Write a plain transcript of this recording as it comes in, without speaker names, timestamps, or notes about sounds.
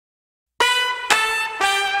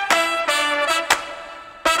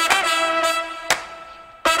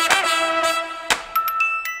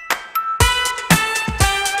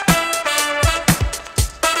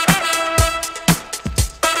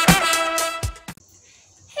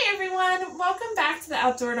back to the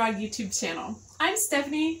Outdoor Dog YouTube channel. I'm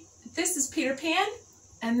Stephanie, this is Peter Pan,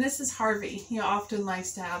 and this is Harvey. He often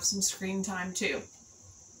likes to have some screen time too.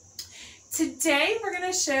 Today we're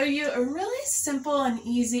going to show you a really simple and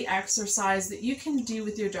easy exercise that you can do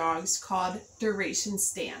with your dogs called duration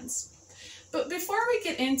stands. But before we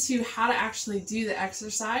get into how to actually do the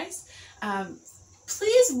exercise,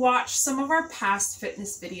 please watch some of our past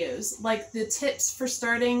fitness videos, like the tips for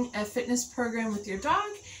starting a fitness program with your dog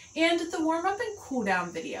and the warm-up and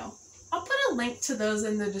cool-down video. I'll put a link to those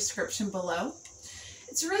in the description below.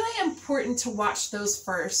 It's really important to watch those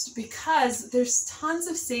first because there's tons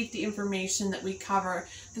of safety information that we cover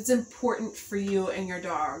that's important for you and your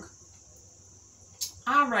dog.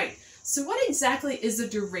 Alright, so what exactly is a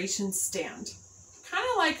duration stand? Kind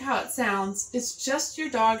of like how it sounds, it's just your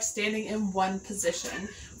dog standing in one position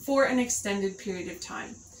for an extended period of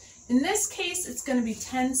time. In this case, it's going to be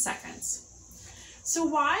 10 seconds. So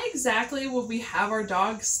why exactly would we have our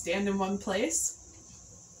dog stand in one place?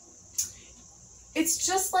 It's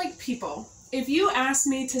just like people. If you ask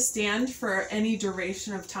me to stand for any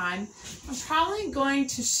duration of time, I'm probably going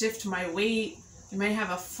to shift my weight. I might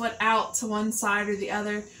have a foot out to one side or the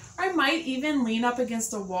other, or I might even lean up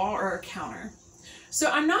against a wall or a counter.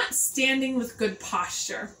 So I'm not standing with good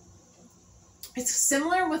posture. It's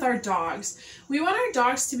similar with our dogs. We want our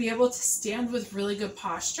dogs to be able to stand with really good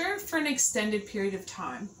posture for an extended period of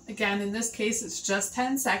time. Again, in this case, it's just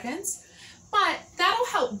 10 seconds, but that'll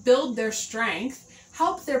help build their strength,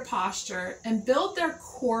 help their posture, and build their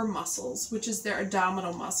core muscles, which is their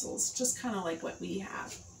abdominal muscles, just kind of like what we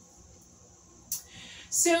have.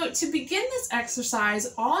 So to begin this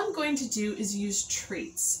exercise, all I'm going to do is use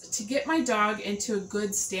treats to get my dog into a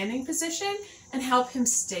good standing position and help him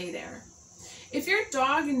stay there. If your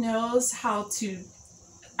dog knows how to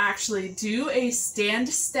actually do a stand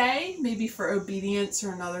stay, maybe for obedience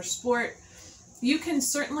or another sport, you can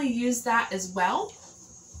certainly use that as well.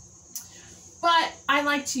 But I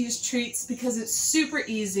like to use treats because it's super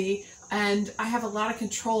easy and I have a lot of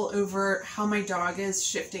control over how my dog is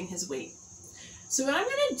shifting his weight. So what I'm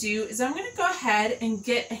going to do is I'm going to go ahead and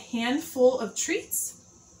get a handful of treats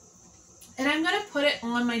and I'm going to put it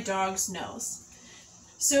on my dog's nose.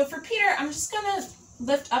 So for Peter, I'm just going to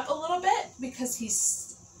lift up a little bit because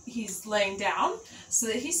he's laying down so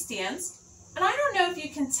that he stands. And I don't know if you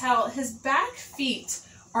can tell, his back feet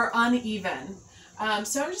are uneven.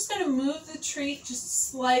 So I'm just going to move the treat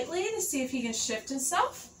just slightly to see if he can shift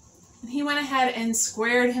himself. And he went ahead and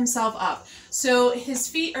squared himself up. So his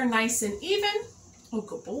feet are nice and even. Oh,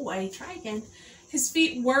 good boy. Try again. His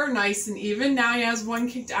feet were nice and even. Now he has one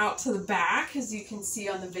kicked out to the back, as you can see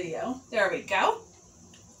on the video. There we go.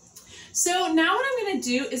 So now what I'm going to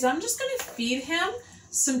do is I'm just going to feed him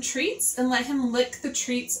some treats and let him lick the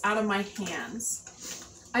treats out of my hands.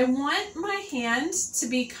 I want my hand to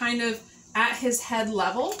be kind of at his head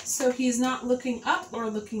level, so he's not looking up or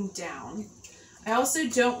looking down. I also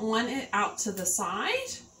don't want it out to the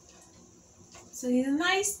side. So he's a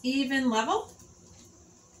nice even level.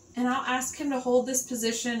 And I'll ask him to hold this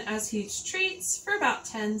position as he eats treats for about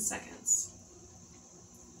 10 seconds.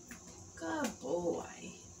 Good boy.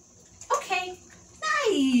 Okay,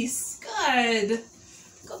 nice, good.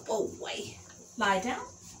 Good boy. Lie down.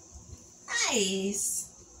 Nice.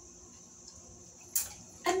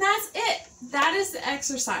 And that's it. That is the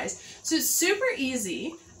exercise. So it's super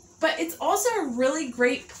easy, but it's also a really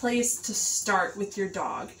great place to start with your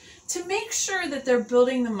dog to make sure that they're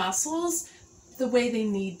building the muscles the way they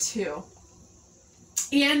need to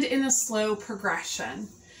and in a slow progression.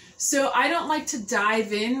 So I don't like to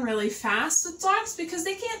dive in really fast with dogs because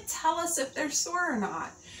they can't tell us if they're sore or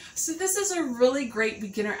not. So this is a really great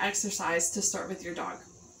beginner exercise to start with your dog.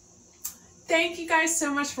 Thank you guys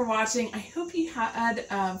so much for watching. I hope you had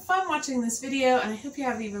fun watching this video and I hope you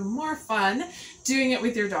have even more fun doing it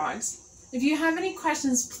with your dogs. If you have any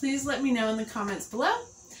questions, please let me know in the comments below.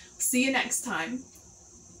 See you next time.